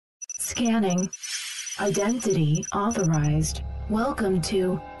Scanning. Identity authorized. Welcome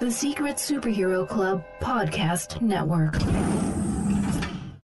to the Secret Superhero Club Podcast Network.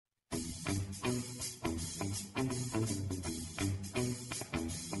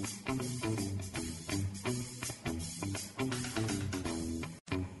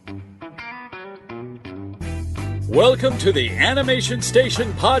 Welcome to the Animation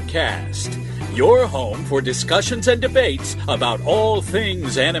Station Podcast, your home for discussions and debates about all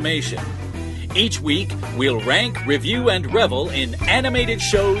things animation. Each week, we'll rank, review, and revel in animated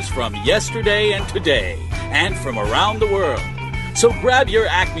shows from yesterday and today, and from around the world. So grab your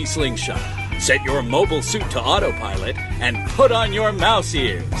Acme slingshot, set your mobile suit to autopilot, and put on your mouse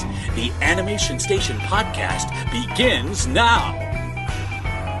ears. The Animation Station Podcast begins now.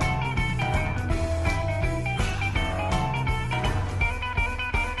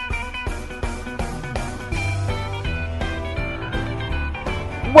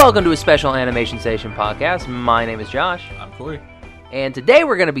 Welcome to a special Animation Station podcast. My name is Josh. I'm Corey. And today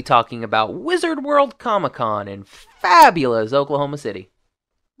we're going to be talking about Wizard World Comic-Con in fabulous Oklahoma City.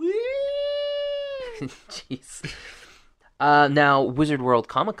 Jeez. Now, Wizard World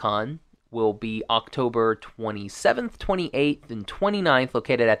Comic-Con will be October 27th, 28th, and 29th,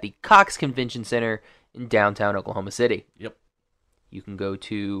 located at the Cox Convention Center in downtown Oklahoma City. Yep. You can go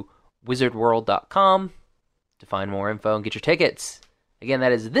to wizardworld.com to find more info and get your tickets. Again,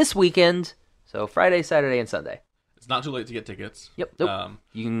 that is this weekend, so Friday, Saturday, and Sunday. It's not too late to get tickets. Yep.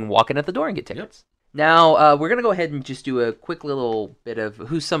 You can walk in at the door and get tickets. Yep. Now, we're going to go ahead and just do a quick little bit of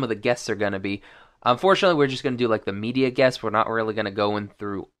who some of the guests are going to be. Unfortunately, we're just going to do like the media guests. We're not really going to go in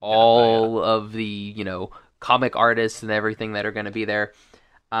through all of the, comic artists and everything that are going to be there.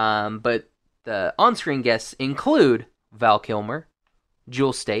 But the on-screen guests include Val Kilmer,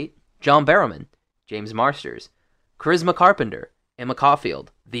 Jewel Staite, John Barrowman, James Marsters, Charisma Carpenter, Emma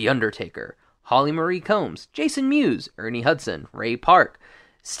Caulfield, The Undertaker, Holly Marie Combs, Jason Mewes, Ernie Hudson, Ray Park,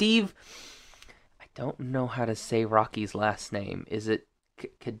 Steve... I don't know how to say Rocky's last name. Is it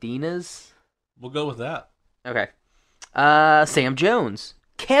Cadenas? We'll go with that. Okay. Sam Jones,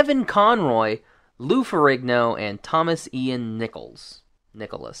 Kevin Conroy, Lou Ferrigno, and Thomas Ian Nicholas.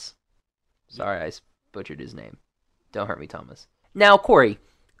 Sorry, I butchered his name. Don't hurt me, Thomas. Now, Corey,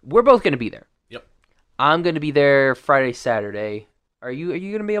 we're both going to be there. Yep. I'm going to be there Friday, Saturday. Are you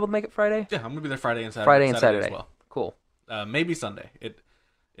going to be able to make it Friday? Yeah, I'm going to be there Friday and Saturday. Friday and Saturday as well. Cool. Maybe Sunday. It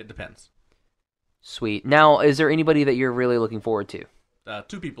depends. Sweet. Now, is there anybody that you're really looking forward to?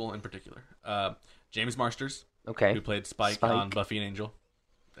 Two people in particular. James Marsters, okay, who played Spike on Buffy and Angel.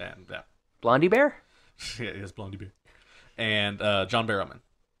 And yeah. Blondie Bear? Yeah, he is Blondie Bear. And John Barrowman.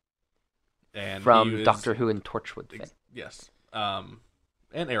 And from Doctor Who and Torchwood fame. Yes. And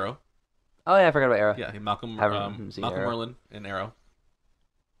Arrow. Oh, yeah, I forgot about Arrow. Yeah, Malcolm Arrow. Merlin in Arrow.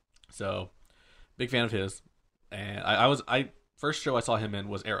 So, big fan of his. And first show I saw him in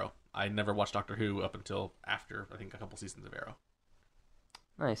was Arrow. I never watched Doctor Who up until after, I think, a couple seasons of Arrow.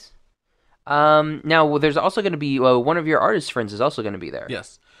 Nice. Now, there's also going to be, one of your artist friends is also going to be there.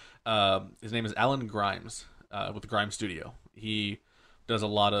 Yes. His name is Alan Grimes, with the Grimes Studio. He does a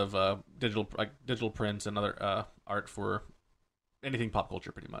lot of digital prints and other art for anything pop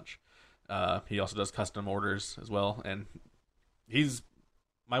culture, pretty much. He also does custom orders as well, and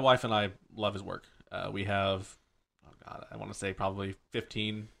my wife and I love his work. We have, I want to say probably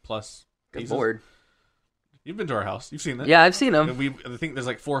 15 plus pieces. Good lord. You've been to our house. You've seen that. Yeah, I've seen them. I think there's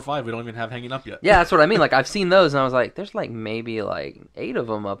like 4 or 5 we don't even have hanging up yet. Yeah, that's what I mean. Like, I've seen those, and I was like, there's like maybe like 8 of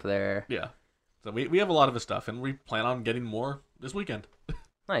them up there. Yeah. So we have a lot of his stuff, and we plan on getting more this weekend.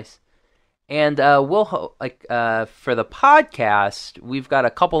 Nice. And we'll for the podcast, we've got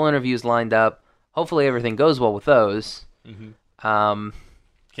a couple interviews lined up. Hopefully, everything goes well with those. Mm-hmm.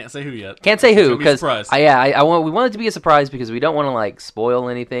 Can't say who yet. Can't say who because we want it to be a surprise because we don't want to like spoil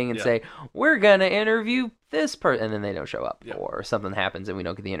anything and say we're gonna interview this person and then they don't show up or something happens and we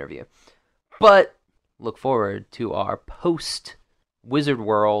don't get the interview. But look forward to our post Wizard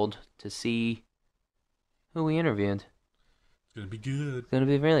World to see who we interviewed. It's gonna be good. It's gonna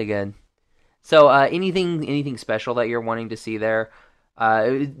be really good. So, anything special that you're wanting to see there?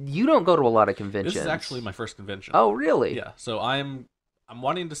 You don't go to a lot of conventions. This is actually my first convention. Oh, really? Yeah. So I'm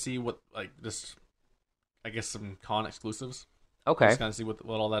wanting to see what some con exclusives. Okay. Just kind of see what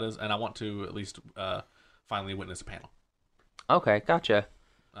all that is, and I want to at least finally witness a panel. Okay, gotcha.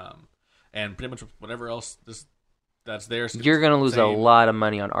 And pretty much whatever else that's there. You're gonna lose a lot of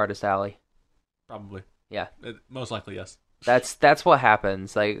money on Artist Alley. Probably. Yeah. Most likely, yes. That's what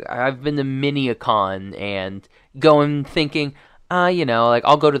happens. Like, I've been to many a con and going thinking, like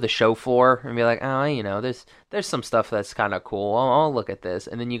I'll go to the show floor and be like, there's some stuff that's kind of cool. I'll look at this.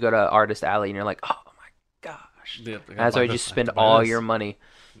 And then you go to Artist Alley and you're like, oh my gosh. Yep, That's why you just spend all your money.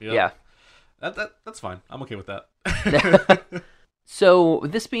 Yep. Yeah. That's fine. I'm okay with that. So,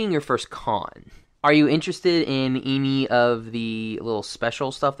 this being your first con, are you interested in any of the little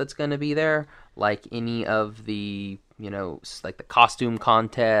special stuff that's going to be there? Like any of the, like the costume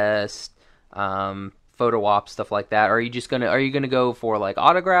contest, photo ops, stuff like that? Or are you gonna go for like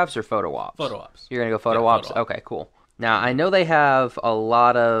autographs or photo ops? Photo ops. You're gonna go photo ops? Photo op. Okay, cool. Now, I know they have a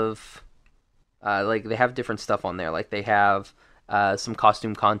lot of, they have different stuff on there. Like they have some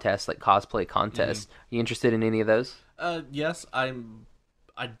costume contests, like cosplay contests. You interested in any of those? Yes, I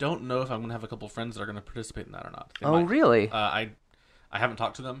don't know if I'm gonna have a couple friends that are gonna participate in that or not. They Oh, might. really? I haven't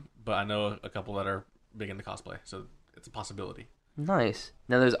talked to them, but I know a couple that are big into cosplay, so it's a possibility. Nice.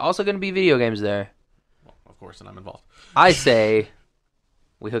 Now, there's also going to be video games there. Well, of course, and I'm involved. I say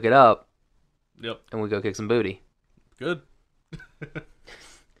we hook it up. Yep. And we go kick some booty. Good.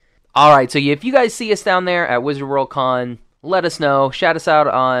 All right. So if you guys see us down there at Wizard World Con, let us know. Shout us out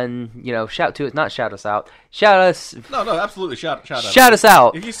on, shout to it. Not shout us out. Shout us. No, absolutely. Shout us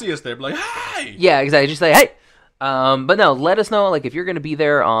out. If you see us there, be like, hey! Yeah, exactly. Just say, hey. But no, let us know, like, if you're going to be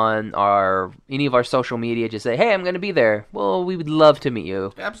there on any of our social media, just say, hey, I'm going to be there. Well, we would love to meet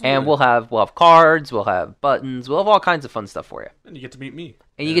you. Absolutely. And we'll have cards, we'll have buttons, we'll have all kinds of fun stuff for you. And you get to meet me.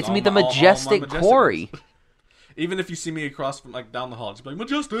 And you get to meet the majestic Corey. Even if you see me across from, like, down the hall, just be like,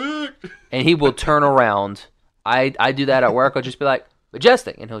 Majestic! And he will turn around. I do that at work. I'll just be like,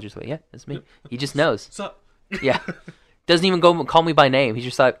 Majestic. And he'll just be like, yeah, that's me. He just knows. What's up? Yeah. Doesn't even go call me by name. He's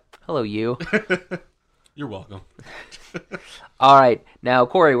just like, hello, you. You're welcome. All right. Now,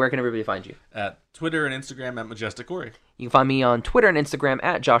 Corey, where can everybody find you? At Twitter and Instagram at Majestic Corey. You can find me on Twitter and Instagram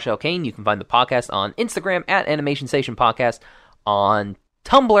at Josh L. Kane. You can find the podcast on Instagram at Animation Station Podcast, on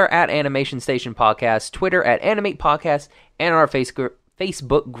Tumblr at Animation Station Podcast, Twitter at Animate Podcast, and on our Facebook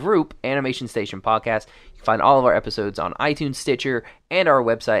group, Animation Station Podcast. You can find all of our episodes on iTunes, Stitcher, and our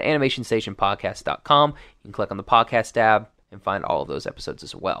website, animationstationpodcast.com. You can click on the podcast tab and find all of those episodes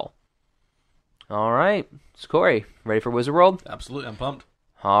as well. All right. It's Corey. Ready for Wizard World? Absolutely. I'm pumped.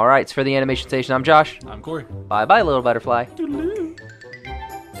 All right. It's for the Animation Station. I'm Josh. I'm Corey. Bye-bye, little butterfly.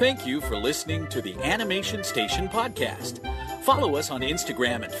 Thank you for listening to the Animation Station Podcast. Follow us on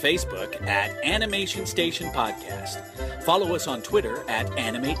Instagram and Facebook at Animation Station Podcast. Follow us on Twitter at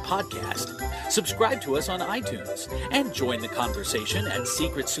Animate Podcast. Subscribe to us on iTunes. And join the conversation at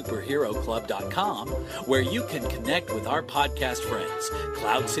SecretSuperheroClub.com, where you can connect with our podcast friends,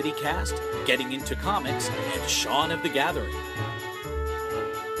 Cloud City Cast, Getting Into Comics, and Shaun of the Gathering.